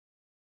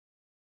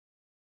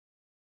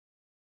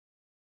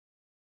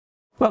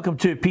Welcome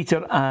to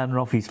Peter and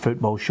Ruffy's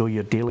Football Show,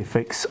 your daily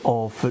fix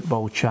of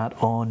football chat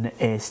on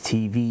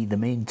STV. The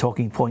main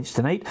talking points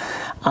tonight: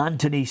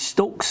 Anthony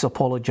Stokes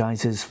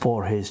apologises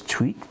for his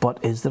tweet,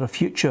 but is there a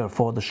future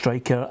for the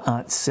striker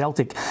at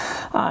Celtic?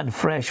 And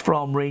fresh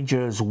from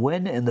Rangers'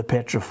 win in the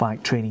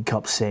Petrofac Training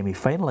Cup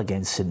semi-final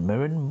against St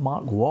Mirren,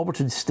 Mark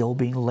Warburton still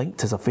being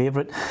linked as a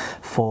favourite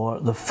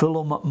for the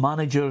Fulham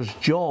manager's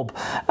job.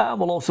 And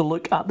we'll also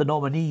look at the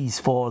nominees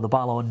for the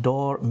Ballon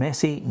d'Or: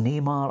 Messi,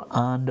 Neymar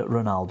and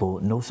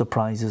Ronaldo. No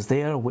surprises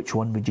there. Which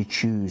one would you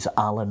choose,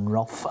 Alan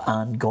Rough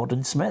and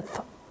Gordon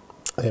Smith?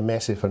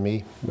 Messi for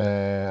me.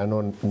 I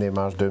know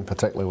Neymar's doing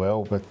particularly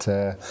well, but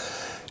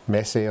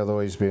Messi, although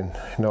he's been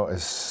not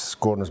as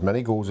scoring as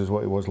many goals as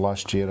what he was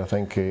last year, I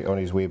think on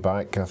his way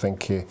back, I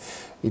think he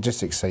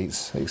just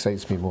excites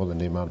me more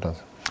than Neymar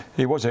does.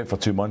 He was out for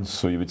 2 months,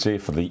 so you would say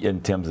in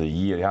terms of the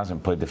year, he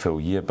hasn't played the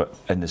full year, but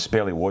in the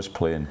spell he was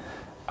playing,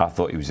 I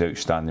thought he was an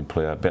outstanding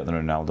player, better than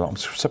Ronaldo. I'm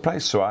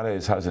surprised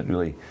Suarez hasn't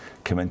really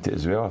come into it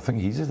as well. I think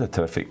he's had a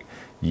terrific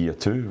year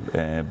too,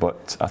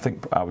 but I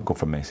think I would go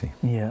for Messi.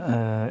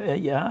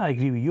 Yeah, I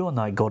agree with you on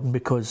that, Gordon,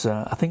 because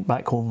I think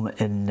back home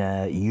in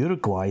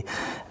Uruguay,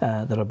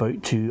 they're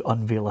about to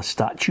unveil a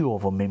statue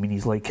of him. I mean,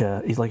 he's like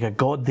a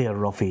god there,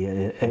 Ruffy.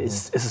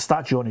 It's a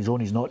statue on his own.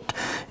 He's not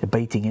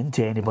biting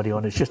into anybody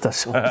on it. It's just a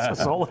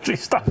solitary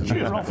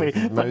statue, Ruffy.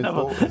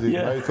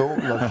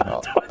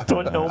 I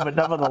don't know, but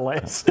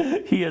nevertheless,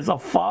 he is a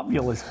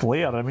fabulous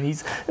player. I mean,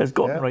 as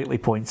Gordon rightly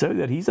points out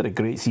there, he's had a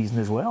great season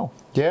as well.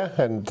 Yeah,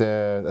 and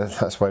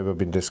that's why we've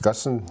been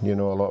discussing. You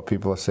know, a lot of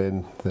people are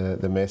saying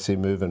the Messi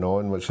moving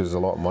on, which is a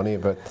lot of money,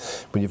 but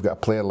when you've got a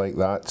player like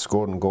that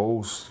scoring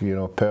goals, you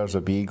know, pairs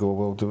of ego.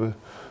 Well, do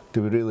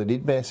we really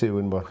need Messi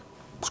when we're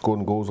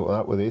scoring goals like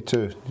that with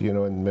A2, you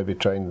know, and maybe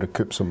try and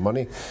recoup some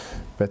money?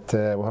 But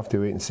we'll have to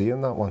wait and see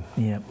on that one.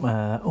 Yeah,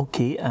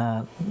 okay.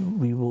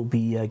 We will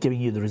be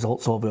giving you the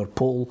results of our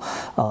poll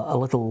a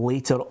little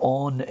later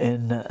on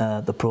in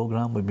the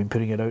programme. We've been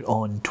putting it out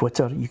on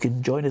Twitter. You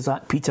can join us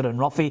at Peter and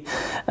Ruffy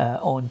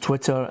on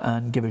Twitter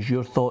and give us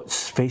your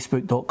thoughts.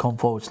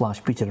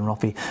 Facebook.com/Peter and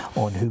Ruffy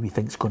on who we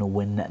think is going to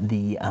win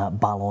the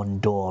Ballon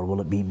d'Or.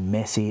 Will it be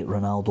Messi,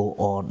 Ronaldo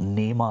or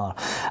Neymar?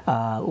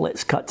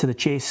 Let's cut to the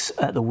chase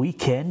at the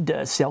weekend.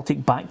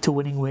 Celtic back to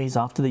winning ways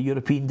after the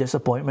European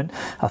disappointment.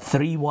 A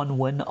 3-1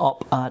 win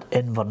up at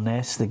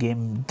Inverness. The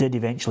game did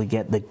eventually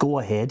get the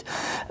go-ahead,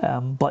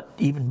 but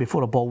even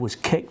before a ball was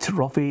kicked,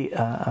 Ruffy,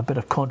 a bit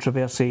of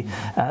controversy.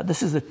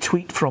 This is the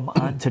tweet from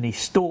Anthony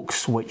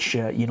Stokes, which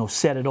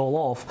set it all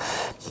off.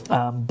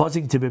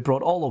 Buzzing to be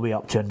brought all the way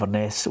up to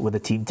Inverness with the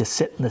team to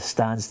sit in the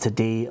stands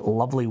today.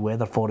 Lovely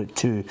weather for it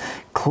too.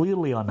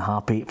 Clearly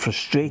unhappy,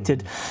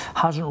 frustrated.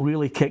 Hasn't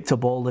really kicked a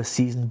ball this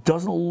season.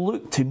 Doesn't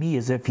look to me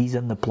as if he's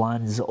in the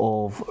plans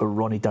of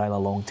Ronny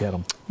Deila long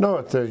term.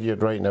 No, you're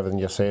right in everything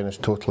you're saying. It's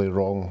totally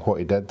wrong what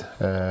he did,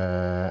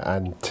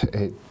 and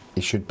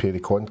he should pay the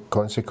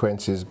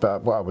consequences.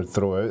 But what I would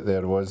throw out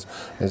there is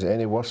it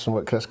any worse than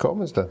what Chris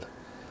Commons did?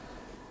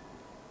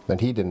 And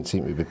he didn't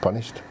seem to be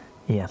punished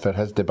for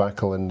his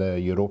debacle in the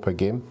Europa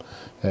game.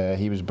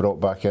 He was brought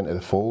back into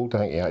the fold. I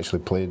think he actually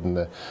played in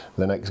the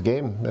next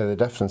game. The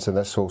difference in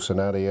this whole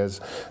scenario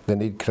is they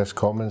need Chris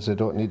Commons, they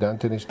don't need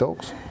Anthony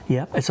Stokes.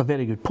 Yeah, it's a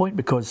very good point,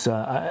 because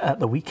at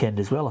the weekend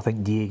as well, I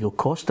think Diego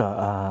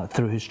Costa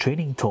threw his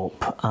training top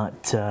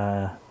at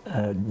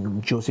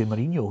Jose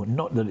Mourinho.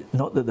 Not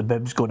that the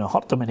bib's going to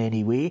hurt him in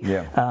any way.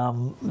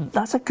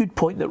 That's a good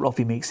point that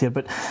Ruffy makes there.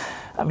 But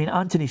I mean,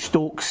 Anthony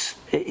Stokes,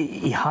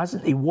 he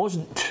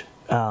wasn't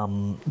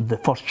the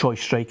first choice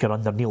striker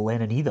under Neil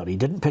Lennon either. He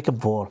didn't pick him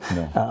for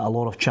a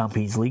lot of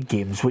Champions League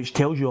games, which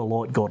tells you a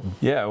lot, Gordon.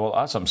 Yeah, well,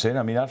 that's what I'm saying.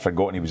 I mean, I'd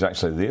forgotten he was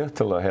actually there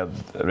till I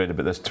read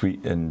about this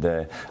tweet, and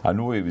I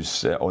know he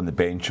was on the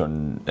bench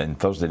on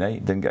Thursday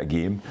night, didn't get a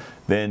game.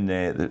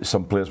 Then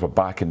some players were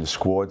back in the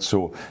squad,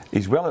 so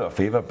he's well out of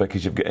favour,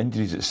 because you've got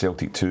injuries at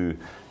Celtic too,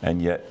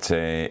 and yet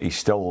he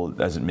still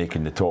isn't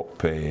making the top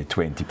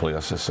 20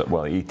 players.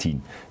 Well,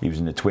 18. He was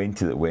in the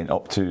 20 that went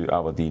up to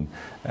Aberdeen,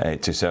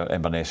 to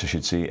Inverness, I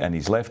should say, and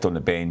he's left on the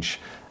bench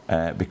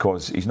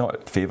because he's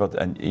not favoured.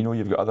 And you know,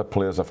 you've got other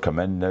players that have come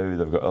in now.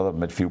 They've got other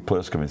midfield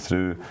players coming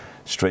through,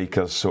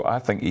 strikers. So I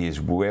think he is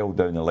well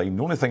down the line.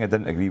 The only thing I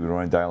didn't agree with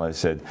Ronny Deila is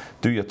said,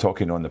 do your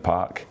talking on the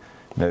park.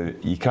 Now,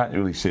 you can't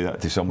really say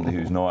that to somebody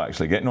who's not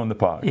actually getting on the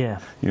park. Yeah.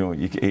 You know,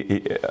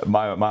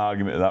 my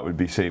argument to that would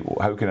be, say, well,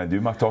 how can I do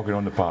my talking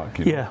on the park?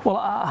 You know? Yeah, well,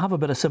 I have a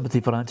bit of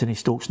sympathy for Anthony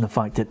Stokes in the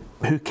fact that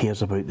who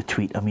cares about the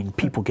tweet? I mean,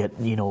 people get,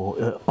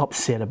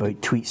 upset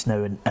about tweets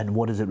now, and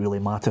what does it really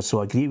matter?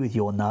 So I agree with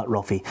you on that,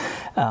 Ruffy.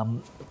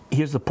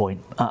 Here's the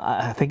point.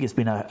 I think it's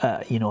been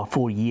a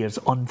 4 years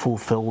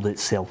unfulfilled at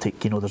Celtic.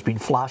 There's been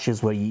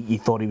flashes where you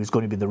thought he was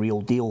going to be the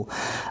real deal.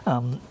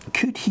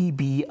 Could he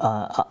be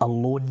a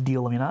loan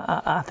deal? I mean,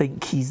 I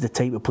think he's the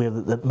type of player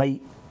that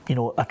might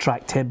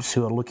attract Hibs,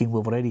 who are looking.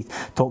 We've already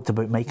talked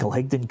about Michael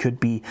Higdon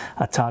could be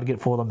a target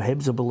for them.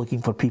 Hibs will be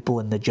looking for people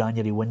in the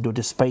January window,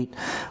 despite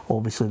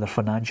obviously their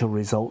financial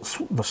results.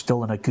 They're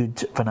still in a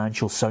good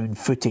financial sound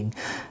footing.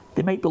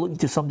 They might be looking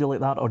to somebody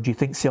like that, or do you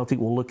think Celtic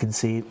will look and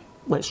say,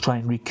 let's try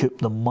and recoup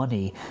the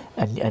money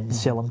and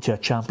sell him to a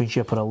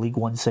Championship or a League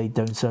One side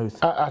down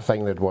south? I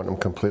think they'd want him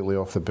completely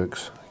off the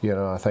books. You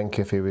know, I think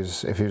if he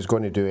was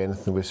going to do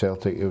anything with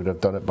Celtic, he would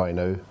have done it by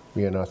now.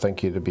 You know, I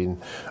think he'd have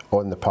been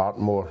on the park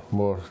more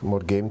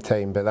game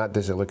time, but that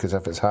doesn't look as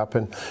if it's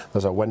happened.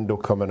 There's a window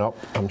coming up,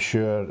 I'm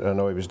sure. I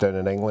know he was down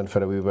in England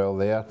for a wee while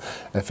there.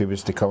 If he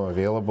was to come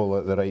available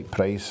at the right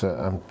price,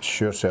 I'm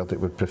sure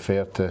Celtic would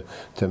prefer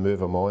to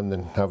move him on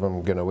than have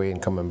him going away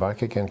and coming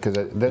back again, because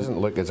it doesn't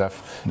look as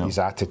if his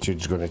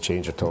attitude's going to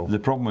change at all. The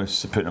problem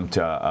with putting him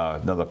to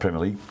another Premier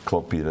League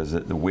club here is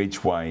that the wage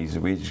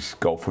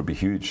gulf would be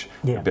huge.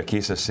 Yeah. It'd be a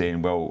case of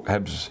saying, well,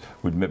 Hibs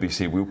would maybe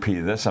say, we'll pay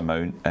this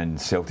amount,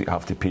 and Celtic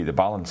have to pay the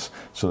balance,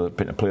 so they're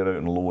putting a player out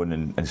on loan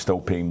and still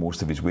paying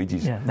most of his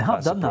wages. Yeah, they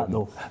have done that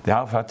though. They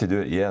have had to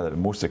do it, yeah.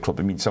 Most of the clubs,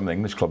 I mean, some of the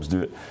English clubs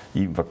do it,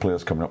 even for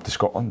players coming up to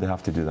Scotland, they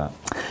have to do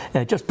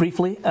that. Just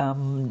briefly,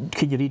 can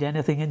you read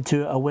anything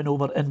into a win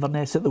over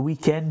Inverness at the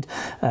weekend?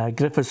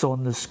 Griffiths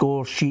on the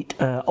score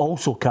sheet,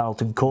 also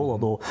Carlton Cole,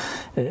 although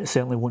it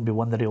certainly won't be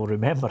one that he'll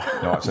remember.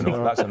 No,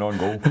 that's an on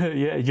goal.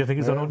 Yeah, do you think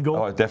it's an on goal?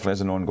 Oh, it definitely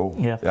is an on goal.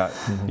 Yeah.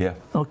 Yeah.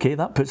 Okay,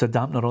 that puts a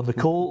dampener on the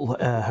Cole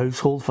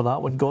household for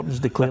that one. Gordon's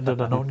declared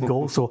it an on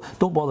goal, so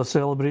don't bother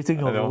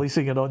celebrating or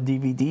releasing it on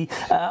DVD.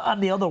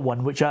 And the other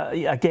one, which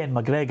again,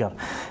 McGregor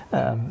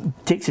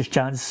takes his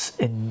chance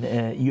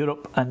in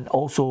Europe and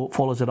also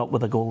follows it up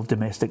with a goal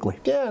domestically.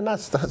 Yeah, and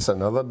that's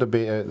another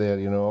debate out there.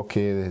 You know,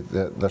 okay,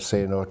 they're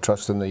saying, oh,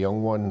 trusting the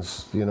young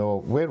ones. You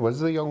know, where was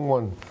the young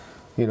one?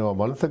 You know, a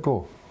month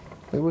ago.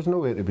 He was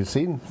nowhere to be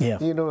seen. Yeah.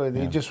 You know,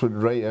 he just would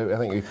write out. I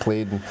think he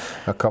played in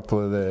a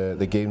couple of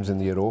the games in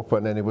the Europa,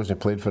 and then he wasn't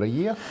played for a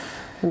year.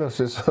 You know,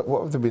 so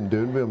what have they been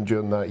doing with him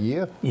during that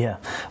year? Yeah.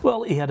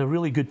 Well, he had a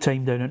really good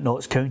time down at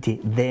Notts County.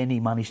 Then he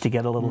managed to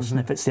get a little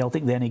sniff at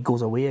Celtic. Then he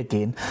goes away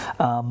again.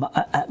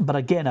 But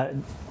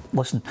again,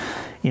 listen,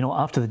 you know,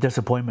 after the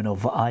disappointment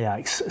of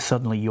Ajax,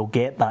 suddenly you'll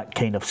get that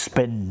kind of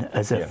spin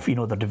as if, you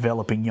know, they're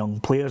developing young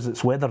players.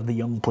 It's whether the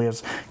young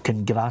players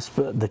can grasp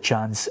the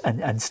chance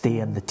and stay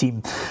in the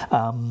team.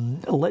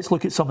 Let's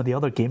look at some of the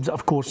other games.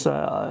 Of course,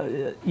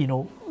 you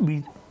know,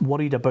 we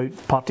worried about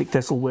Partick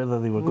Thistle, whether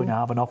they were going to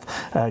have enough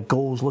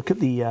goals. Look at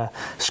the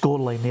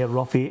scoreline there,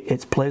 Ruffy.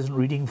 It's pleasant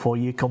reading for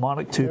you.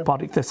 Kilmarnock 2,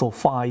 Partick Thistle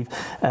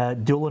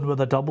 5. Doolan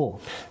with a double.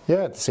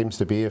 Yeah, it seems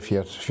to be if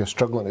you're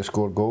struggling to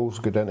score goals,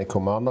 go down to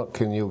Kilmarnock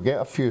and you'll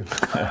get a few.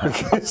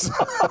 Because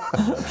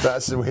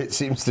that's the way it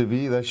seems to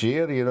be this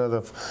year. You know,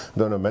 they've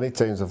done it many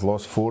times. They've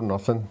lost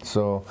 4-0.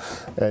 So,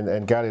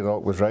 and Gary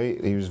Rock was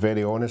right. He was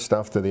very honest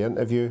after the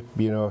interview.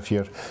 You know, if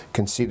you're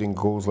conceding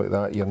goals like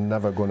that, you're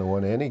never going to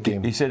win any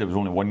game. He said it was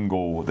only one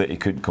goal that he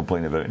couldn't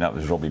complain about, and that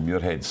was Robbie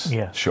Muirhead's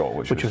shot,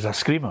 which was a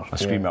screamer. A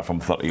screamer from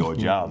 30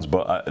 odd yards.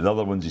 But the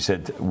other ones he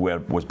said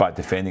was bad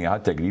defending. I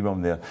had to agree with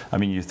him there. I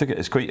mean, you think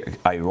it's quite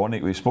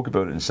ironic. We spoke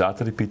about it on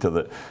Saturday, Peter,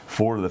 that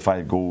 4 of the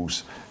 5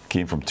 goals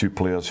came from 2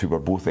 players who were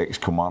both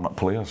ex-Kilmarnock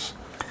players.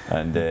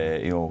 And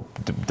you know,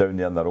 down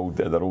there in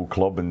their old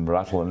club and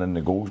rattling in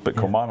the goals. But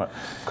Kilmarnock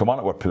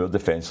were poor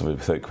defensively,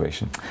 without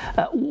question.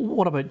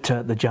 What about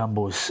the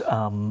Jambos?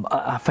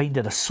 I find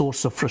it a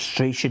source of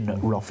frustration,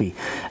 Ruffy.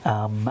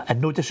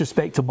 And no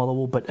disrespect to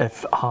Motherwell, but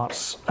if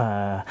Hearts'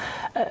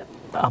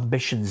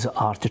 ambitions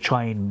are to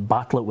try and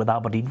battle it with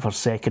Aberdeen for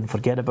second,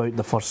 forget about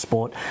the first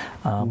spot.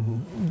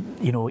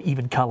 You know,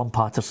 even Callum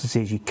Patterson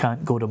says you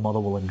can't go to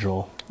Motherwell and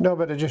draw. No,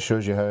 but it just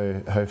shows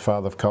you how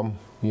far they've come.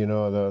 You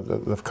know,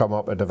 they've come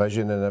up a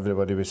division, and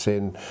everybody was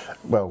saying,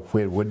 well,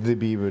 where would they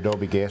be? We'd all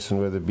be guessing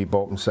whether they'd be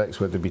bottom 6,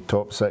 whether they'd be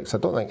top 6. I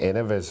don't think any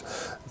of us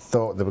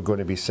thought they were going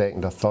to be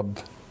second or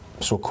third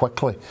so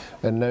quickly,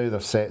 and now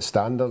they've set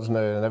standards now,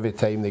 and every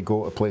time they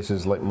go to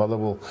places like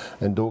Motherwell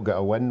and don't get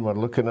a win, we're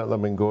looking at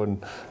them and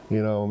going,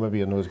 you know, maybe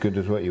you're not as good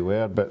as what you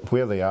were, but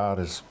where they are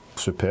is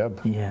superb.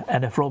 Yeah,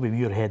 and if Robbie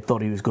Muirhead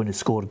thought he was going to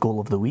score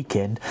goal of the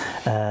weekend,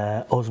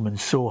 Osman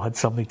Sow had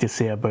something to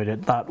say about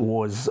it. That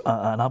was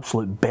an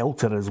absolute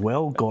belter as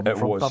well, Gordon,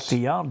 from 30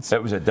 yards.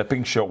 It was a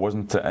dipping shot,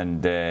 wasn't it?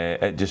 And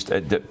it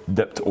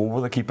dipped over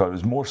the keeper. It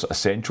was more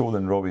central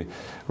than Robbie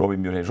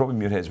Muirhead's. Robbie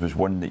Muirhead's was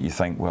one that you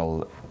think,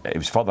 well, it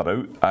was further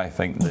out, I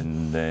think,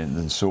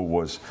 than Sow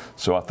was.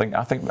 So I think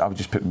I would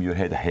just put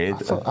Muirhead ahead.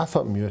 I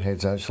thought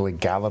Muirhead's actually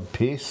gathered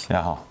pace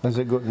as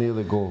it got near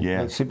the goal.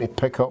 Yeah. It seemed to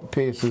pick up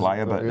pace. Fly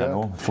a bit, I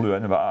know, flew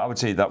in. But I would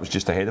say that was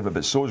just ahead of it.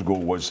 But Sow's goal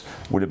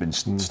would have been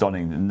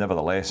stunning,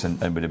 nevertheless, and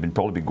would have been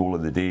probably goal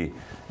of the day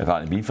if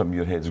that had been for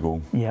Muirhead's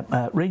goal.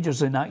 Yeah,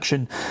 Rangers in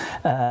action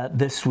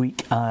this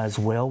week as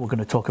well. We're going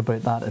to talk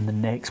about that in the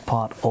next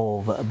part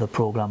of the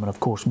programme. And of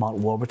course, Mark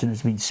Warburton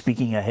has been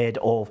speaking ahead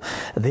of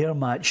their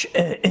match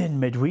in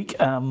midweek.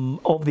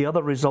 Of the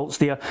other results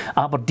there,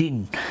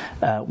 Aberdeen,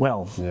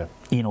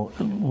 you know,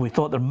 we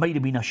thought there might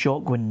have been a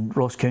shock when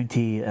Ross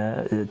County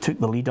took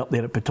the lead up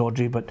there at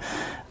Pittodrie, but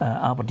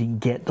Aberdeen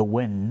get the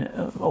win,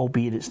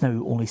 albeit it's now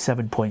only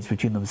 7 points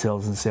between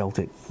themselves and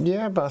Celtic.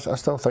 Yeah, but I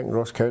still think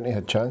Ross County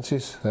had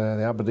chances.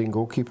 The Aberdeen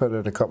goalkeeper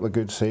had a couple of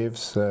good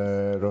saves.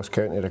 Ross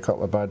County had a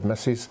couple of bad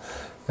misses.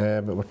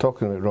 But we're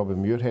talking about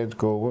Robin Muirhead's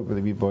goal. What about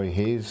the wee boy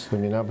Hayes? I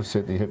mean, I would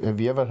say, have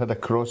you ever had a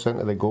cross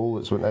into the goal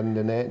that's went in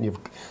the net and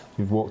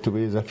you've walked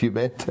away as if you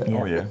meant it?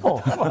 Oh, yeah.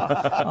 Oh,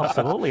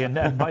 absolutely.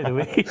 And by the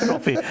way,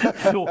 Ruffy,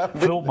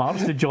 full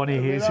marks to Johnny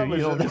Hayes, who,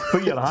 just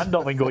put your hand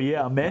up and go,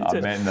 yeah, I meant it.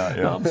 I meant that,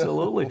 yeah.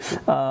 Absolutely.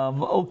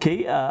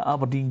 Okay,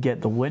 Aberdeen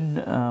get the win.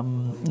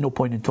 No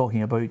point in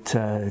talking about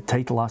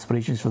title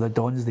aspirations for the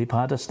Dons. They've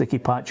had a sticky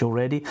patch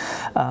already.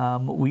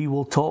 We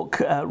will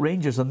talk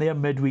Rangers and their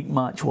midweek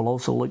match. We'll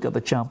also look at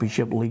the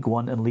Championship, League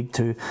One and League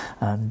Two,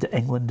 and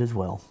England as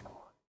well.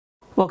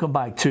 Welcome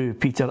back to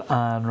Peter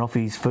and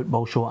Ruffy's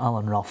Football Show.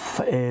 Alan Ruff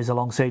is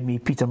alongside me,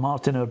 Peter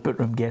Martin, our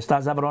Bootroom guest.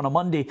 As ever on a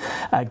Monday,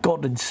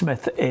 Gordon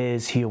Smith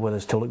is here with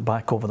us to look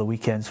back over the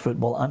weekend's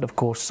football and, of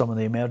course, some of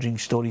the emerging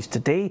stories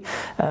today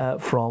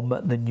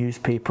from the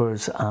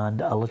newspapers and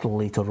a little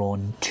later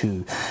on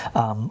too.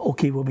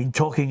 Okay, we've been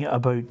talking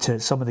about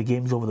some of the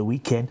games over the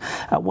weekend.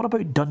 What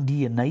about Dundee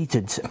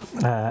United?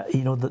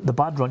 The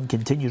bad run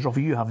continues.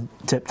 Ruffy, you haven't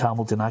tipped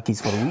Hamilton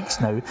Accies for weeks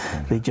now.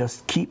 They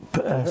just keep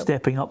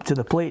stepping up to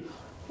the plate.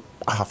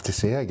 I have to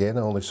say again,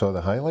 I only saw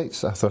the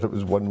highlights. I thought it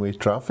was one-way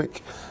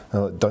traffic.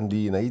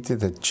 Dundee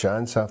United had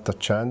chance after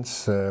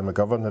chance.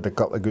 McGovern had a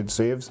couple of good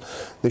saves.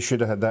 They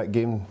should have had that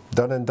game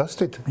done and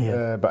dusted.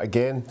 Yeah. But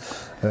again,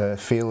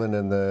 failing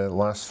in the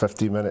last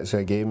 15 minutes of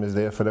a game is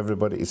there for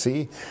everybody to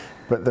see.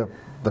 But they're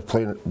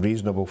playing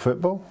reasonable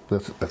football.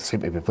 They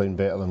seem to be playing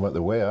better than what they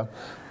were.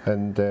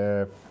 And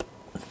I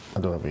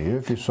don't know about you,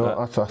 if you saw it.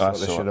 I thought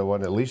they should have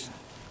won at least.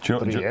 Do you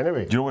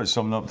Anyway. know what it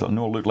summed up?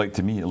 No, it looked like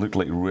to me. It looked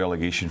like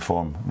relegation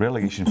form.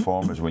 Relegation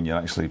form is when you're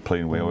actually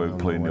playing well,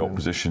 outplaying the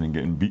opposition and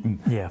getting beaten.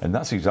 Yeah. And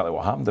that's exactly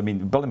what happened. I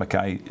mean, Billy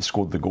Mackay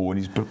scored the goal, and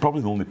he's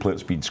probably the only player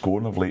that's been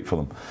scoring of late for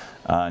them.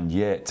 And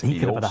yet he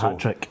could have had a hat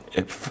trick.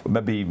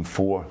 Maybe even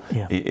four.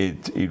 Yeah. He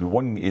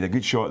had a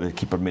good shot that the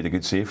keeper made a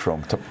good save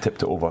from, tipped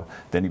it over.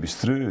 Then he was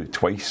through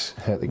twice,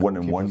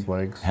 1-on-1.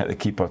 Legs. Hit the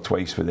keeper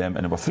twice with them,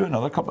 and they were through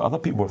another couple. Other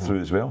people were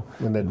through as well.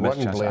 And then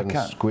one blend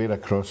square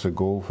across the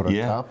goal for a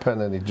tap in,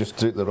 and he just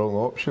took the wrong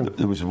option.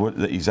 There was one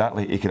that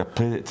exactly he could have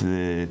played it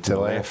to the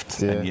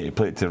left, and yet he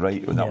played it to the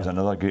right, and that was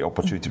another great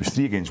opportunity. It was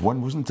 3 against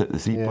 1, wasn't it? The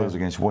three players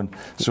against 1.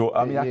 So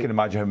I mean, I can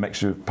imagine how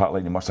mixed Pat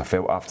Liney must have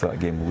felt after that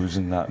game,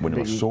 losing that when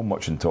there was so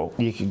much on top.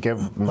 You could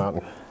give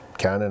Martin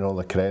Cannon all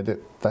the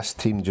credit. This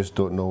team just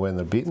don't know when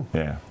they're beaten.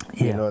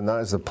 You know, and that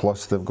is the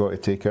plus they've got to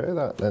take out of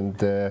that.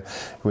 And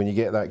when you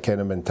get that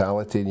kind of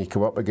mentality and you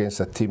come up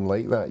against a team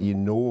like that, you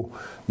know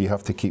you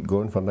have to keep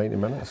going for 90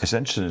 minutes. It's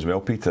interesting as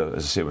well, Peter.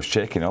 As I say, I was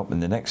checking up,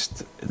 and the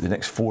next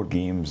 4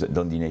 games that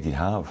Dundee United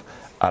have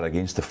are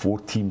against the 4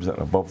 teams that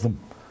are above them.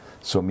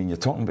 So, I mean, you're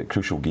talking about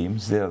crucial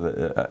games there.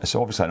 It's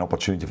obviously an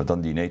opportunity for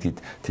Dundee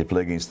United to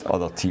play against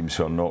other teams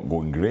who are not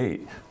going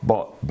great.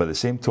 But by the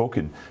same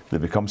token, they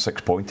become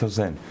 6-pointers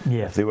then.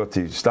 Yeah. If they were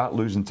to start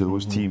losing to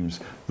those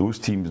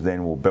teams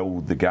then will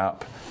build the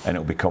gap, and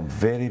it'll become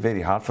very,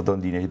 very hard for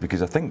Dundee United,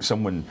 because I think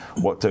someone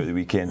worked out the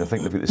weekend, I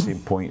think they've got the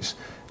same points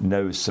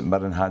now as St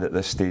Mirren had at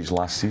this stage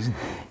last season.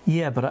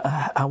 Yeah, but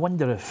I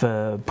wonder if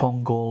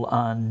Pongol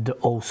and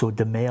also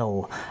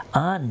Demel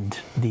and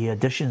the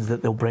additions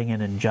that they'll bring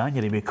in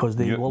January, because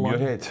they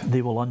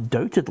will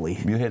undoubtedly.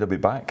 Muirhead will be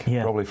back,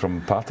 probably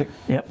from Partick.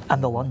 Yep,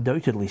 and they'll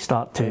undoubtedly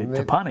start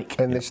to panic.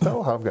 And they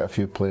still have got a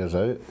few players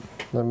out.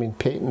 I mean,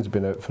 Payton's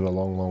been out for a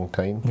long, long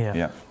time.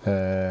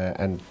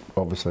 And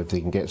obviously, if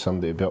they can get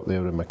somebody to be up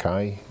there with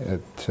Mackay,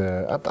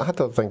 I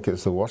don't think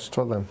it's the worst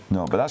for them.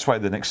 No, but that's why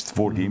the next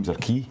 4 games are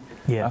key.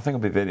 I think it'll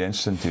be very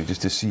interesting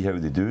to see how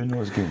they do in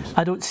those games.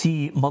 I don't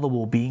see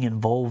Motherwell being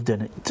involved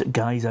in it,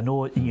 guys. I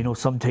know,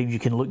 sometimes you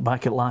can look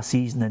back at last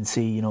season and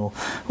say,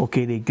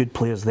 okay, they had good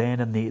players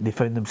then and they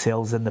found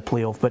themselves in the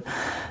playoff. But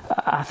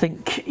I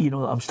think,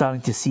 I'm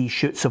starting to see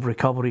shoots of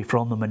recovery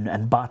from them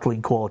and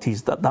battling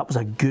qualities. That was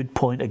a good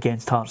point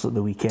against Hearts at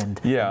the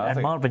weekend.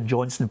 And Marvin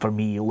Johnson, for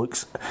me,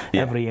 looks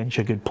every inch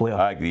a good player.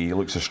 I agree. He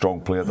looks a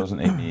strong player, doesn't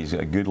he? He's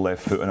got a good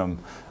left foot on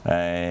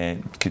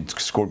him. Could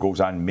score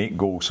goals and make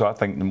goals. So I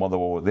think the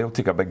Motherwell, they'll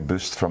take a big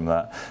boost from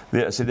that.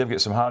 They've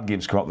got some hard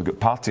games coming up. They've got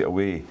Partick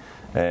away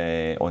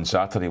on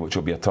Saturday, which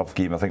will be a tough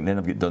game. I think then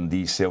they've got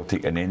Dundee,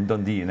 Celtic and then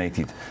Dundee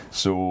United.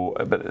 So,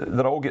 but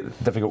they'll all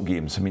get difficult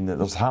games. I mean,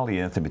 there's hardly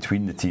anything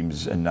between the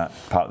teams in that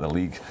part of the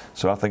league.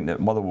 So I think that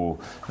Motherwell,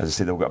 as I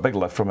say, they'll get a big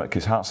lift from it,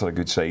 because Hearts are a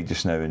good side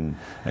just now, and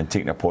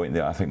taking a point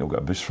there, I think they'll get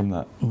a boost from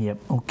that. Yep,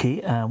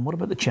 okay. What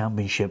about the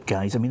Championship,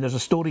 guys? I mean, there's a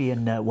story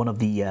in one of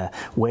the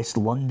West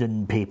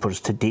London papers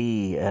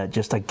today,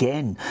 just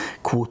again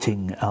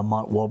quoting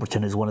Mark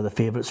Warburton as one of the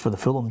favourites for the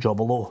Fulham job,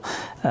 although,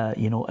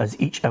 as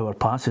each hour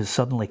passes,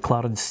 suddenly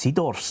Clarence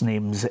Seedorf's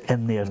name's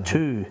in there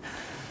too.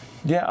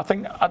 Yeah,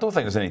 I don't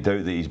think there's any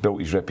doubt that he's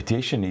built his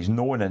reputation. He's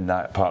known in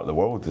that part of the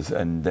world,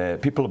 and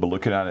people will be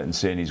looking at it and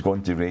saying he's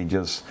gone to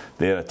Rangers.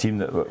 They're a team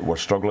that were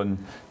struggling,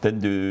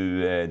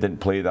 didn't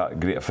play that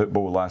great of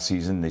football last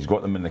season. He's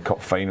got them in the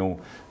cup final,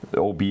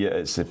 albeit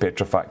it's the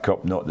Petrofac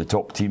Cup. Not the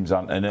top teams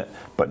aren't in it,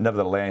 but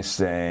nevertheless,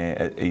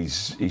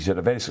 he's had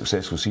a very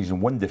successful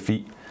season. 1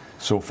 defeat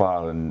so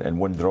far and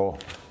 1 draw.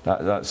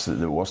 That's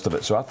the worst of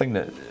it. So I think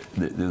that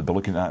they'll be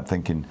looking at it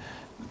thinking,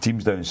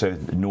 teams down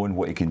south, knowing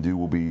what he can do,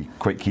 will be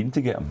quite keen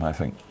to get him, I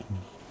think.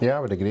 Yeah, I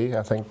would agree.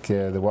 I think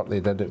the work they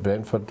did at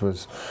Brentford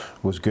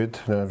was good.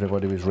 You know,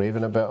 everybody was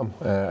raving about him.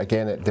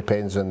 Again, it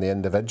depends on the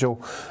individual,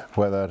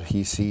 whether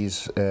he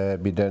sees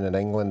be down in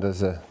England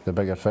as the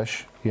bigger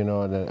fish. You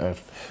know, and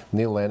if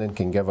Neil Lennon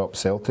can give up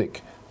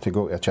Celtic to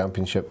go to a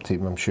Championship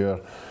team, I'm sure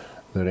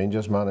the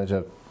Rangers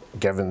manager,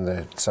 given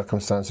the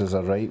circumstances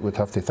are right, would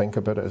have to think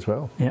about it as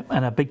well. Yeah,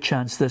 and a big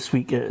chance this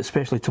week,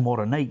 especially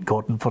tomorrow night,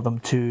 Gordon, for them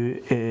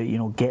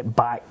to get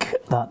back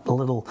that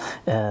little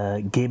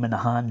game in the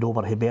hand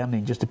over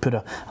Hibernian, just to put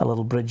a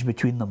little bridge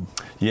between them.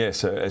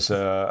 Yes, it's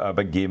a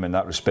big game in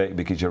that respect,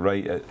 because you're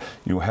right.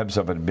 Hibs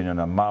have been on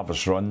a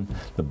marvellous run.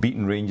 They've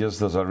beaten Rangers.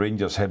 There's a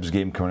Rangers-Hibs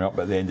game coming up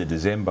at the end of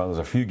December. There's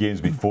a few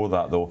games before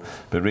that though,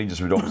 but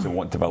Rangers would obviously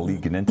want to have a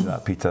league going into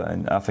that, Peter,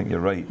 and I think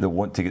you're right. They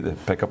want to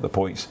pick up the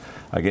points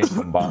against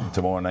Dumbarton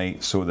tomorrow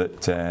night, so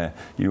that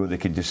they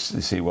can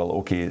just say, well,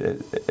 okay,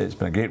 it's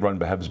been a great run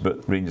by Hibs,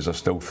 but Rangers are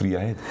still 3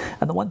 ahead.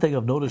 And the one thing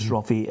I've noticed,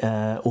 Ruffy,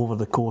 over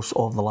the course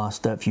of the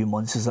last few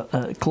months is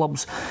that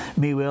clubs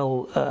may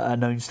well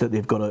announce that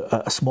they've got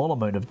a small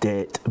amount of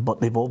debt, but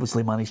they've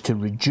obviously managed to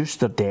reduce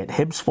their debt.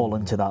 Hibs fall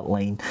into that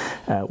line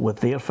with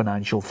their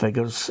financial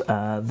figures.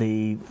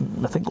 They,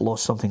 I think,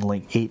 lost something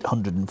like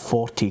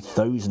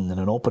 840,000 in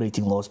an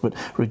operating loss, but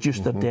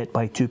reduced their debt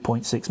by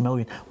 2.6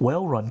 million.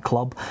 Well-run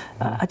club.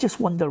 I just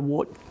wonder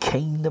what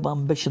kind of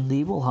ambition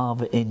they will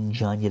have in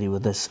January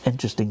with this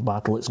interesting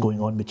battle that's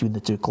going on between the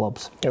two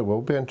clubs. It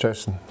will be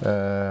interesting.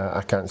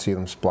 I can't see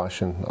them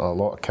splashing a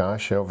lot of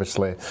cash.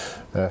 Obviously,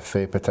 if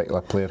a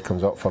particular player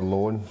comes up for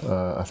loan,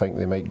 I think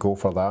they might go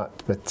for that.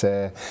 But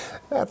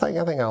I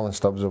think Alan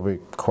Stubbs will be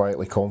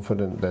quietly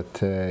confident that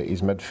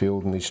his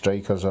midfield and his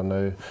strikers are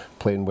now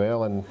playing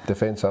well, and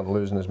defence aren't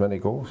losing as many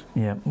goals.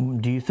 Yeah.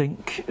 Do you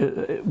think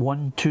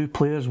 1, 2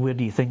 players? Where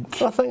do you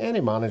think? I think any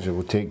manager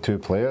would take 2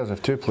 players.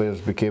 If 2 players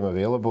became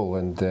available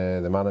and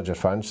the manager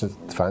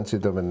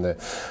fancied them, and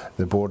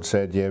the board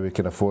said, yeah, we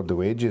can afford the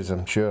wages,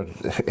 I'm sure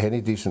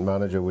any decent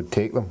manager would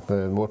take them.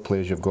 The more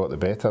players you've got, the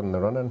better in the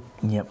running.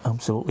 Yep,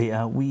 absolutely.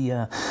 We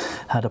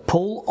had a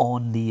poll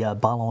on the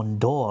Ballon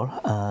d'Or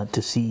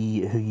to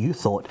see who you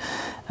thought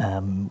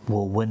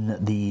will win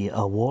the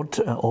award.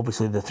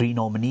 Obviously, the 3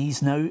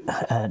 nominees now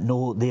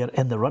know they're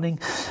in the running,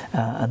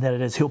 and there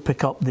it is. Who'll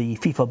pick up the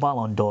FIFA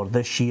Ballon d'Or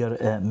this year?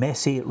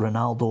 Messi,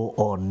 Ronaldo,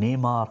 or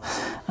Neymar?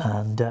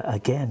 And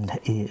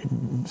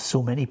again,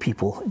 so many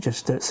people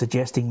just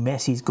suggesting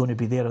Messi's going to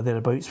be there or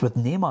thereabouts, with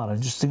Neymar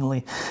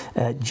interestingly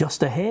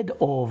just ahead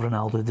of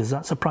Ronaldo. Does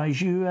that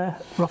surprise you,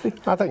 Ruffy?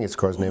 I think it's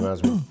because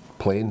Neymar's been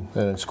playing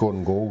and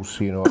scoring goals,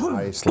 you know, at the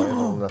highest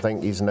level, and I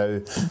think he's now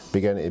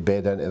beginning to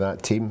bed into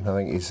that team. I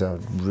think he's a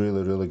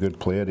really, really good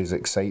player. He's an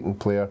exciting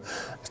player.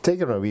 It's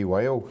taken a wee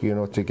while, you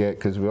know, to get,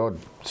 because we all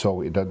saw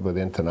what he did with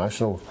the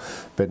international,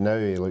 but now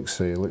he looks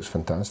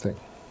fantastic.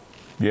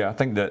 Yeah, I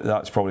think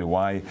that's probably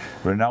why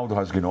Ronaldo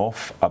has gone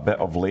off a bit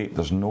of late.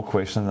 There's no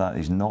question of that.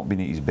 He's not been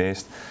at his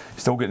best.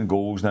 Still getting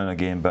goals now and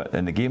again, but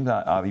in the game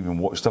that I've even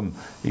watched him,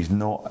 he's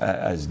not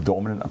as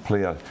dominant a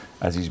player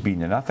as he's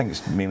been. And I think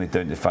it's mainly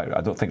down to the fact that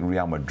I don't think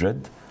Real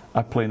Madrid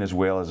are playing as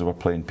well as they were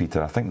playing,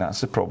 Peter. I think that's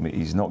the problem.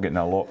 He's not getting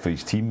a lot for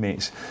his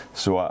teammates,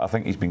 so I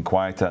think he's been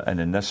quieter. And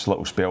in this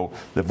little spell,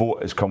 the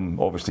vote has come.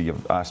 Obviously,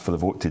 you've asked for the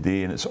vote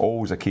today, and it's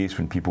always a case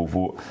when people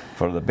vote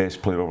for the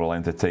best player over a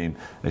length of time.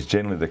 It's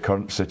generally the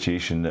current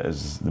situation that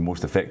is the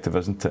most effective,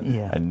 isn't it?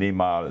 Yeah. And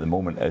Neymar at the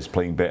moment is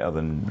playing better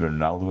than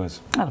Ronaldo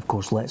is. And of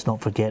course, let's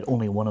not forget,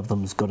 only one of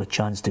them's got a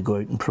chance to go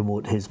out and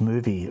promote his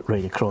movie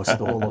right across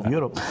the whole of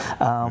Europe.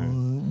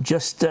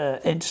 Just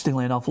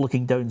interestingly enough,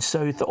 looking down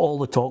south, all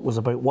the talk was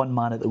about one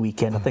man at the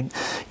weekend. I think,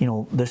 you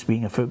know, this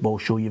being a football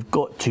show, you've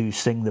got to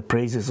sing the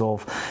praises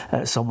of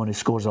someone who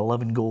scores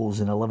 11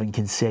 goals in 11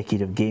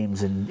 consecutive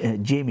games,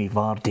 and Jamie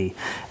Vardy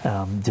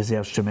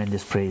deserves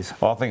tremendous praise.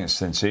 Well, I think it's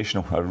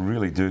sensational. I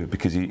really do,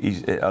 because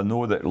I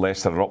know that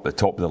Leicester are up the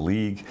top of the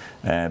league,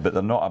 but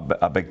they're not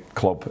a big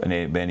club by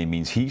any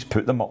means. He's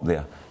put them up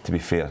there, to be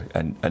fair,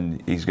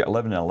 and he's got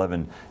 11 and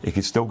 11. He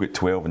could still get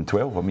 12 and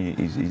 12. I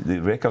mean,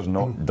 the record's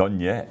not done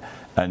yet.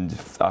 And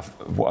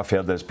what I've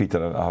heard is,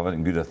 Peter, I have it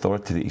in good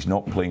authority, that he's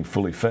not playing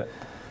fully fit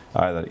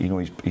either. You know,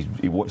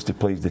 he wants to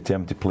play, he's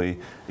determined to play.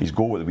 His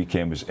goal at the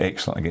weekend was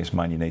excellent against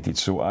Man United,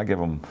 so I give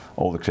him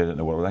all the credit in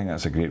the world. I think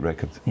that's a great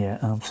record. Yeah,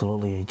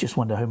 absolutely. I just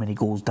wonder how many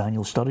goals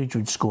Daniel Sturridge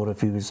would score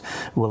if he was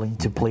willing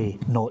to play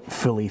not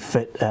fully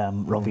fit,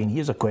 Ruffy. And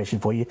here's a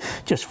question for you,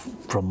 just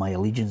from my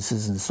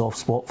allegiances and soft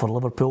spot for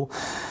Liverpool.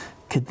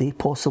 Could they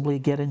possibly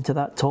get into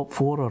that top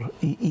 4 or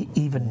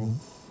even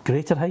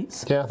greater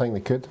heights? Yeah, I think they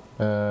could.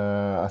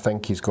 I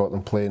think he's got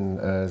them playing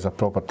as a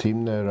proper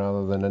team now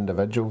rather than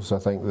individuals. I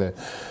think they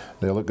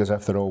look as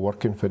if they're all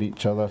working for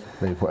each other.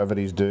 Whatever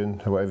he's doing,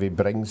 whatever he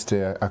brings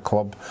to a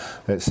club,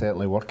 it's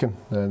certainly working.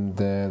 And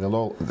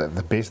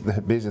the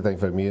basic thing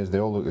for me is they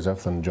all look as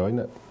if they're enjoying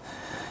it.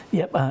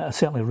 Yep, I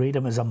certainly rate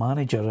him as a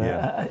manager.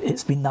 Yeah.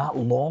 It's been that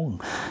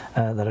long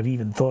that I've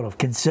even thought of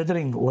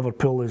considering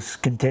Liverpool as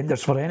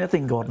contenders for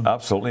anything, Gordon.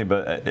 Absolutely,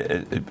 but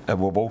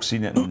we've all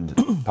seen it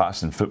in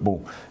past in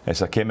football.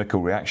 It's a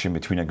chemical reaction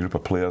between a group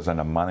of players and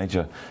a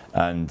manager,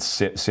 and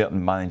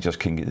certain managers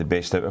can get the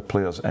best out of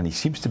players, and he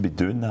seems to be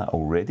doing that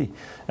already.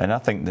 And I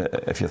think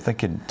that if you're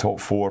thinking top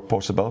 4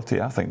 possibility,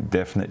 I think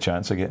definite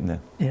chance of getting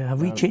there. Yeah,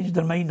 have we changed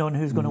our mind on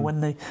who's going to win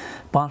the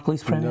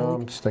Barclays Premier No,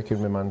 League? I'm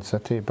sticking with Man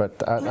City,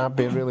 but I'd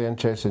be really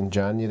interested in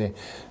January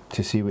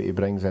to see what he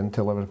brings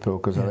into Liverpool,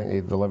 because I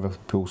think the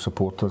Liverpool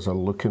supporters are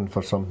looking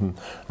for something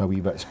a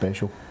wee bit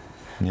special.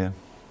 Yeah.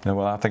 Yeah,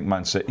 well, I think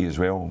Man City as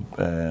well.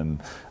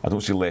 I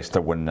don't see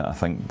Leicester winning it. I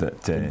think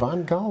that... Did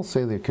Van Gaal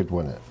say they could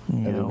win it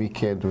at the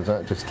weekend? Was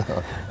that just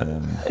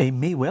He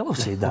may well have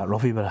said that,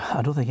 Ruffy, but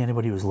I don't think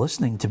anybody was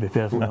listening, to be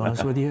perfectly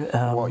honest with you.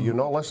 What, you're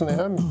not listening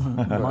to him?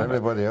 But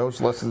everybody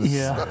else listens.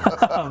 Yeah,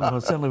 I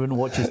certainly wouldn't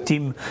watch his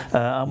team.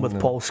 I'm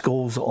with Paul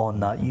Scholes on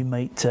that. You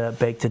might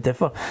beg to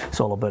differ. It's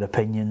all about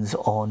opinions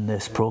on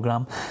this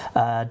programme.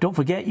 Don't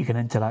forget, you can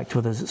interact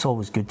with us. It's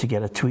always good to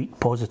get a tweet,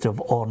 positive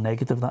or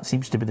negative. That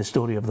seems to be the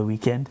story of the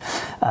weekend.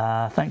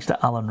 Thanks to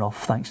Alan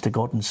Rough, thanks to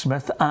Gordon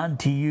Smith, and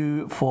to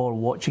you for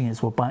watching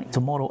us. We're back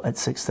tomorrow at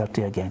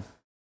 6:30 again.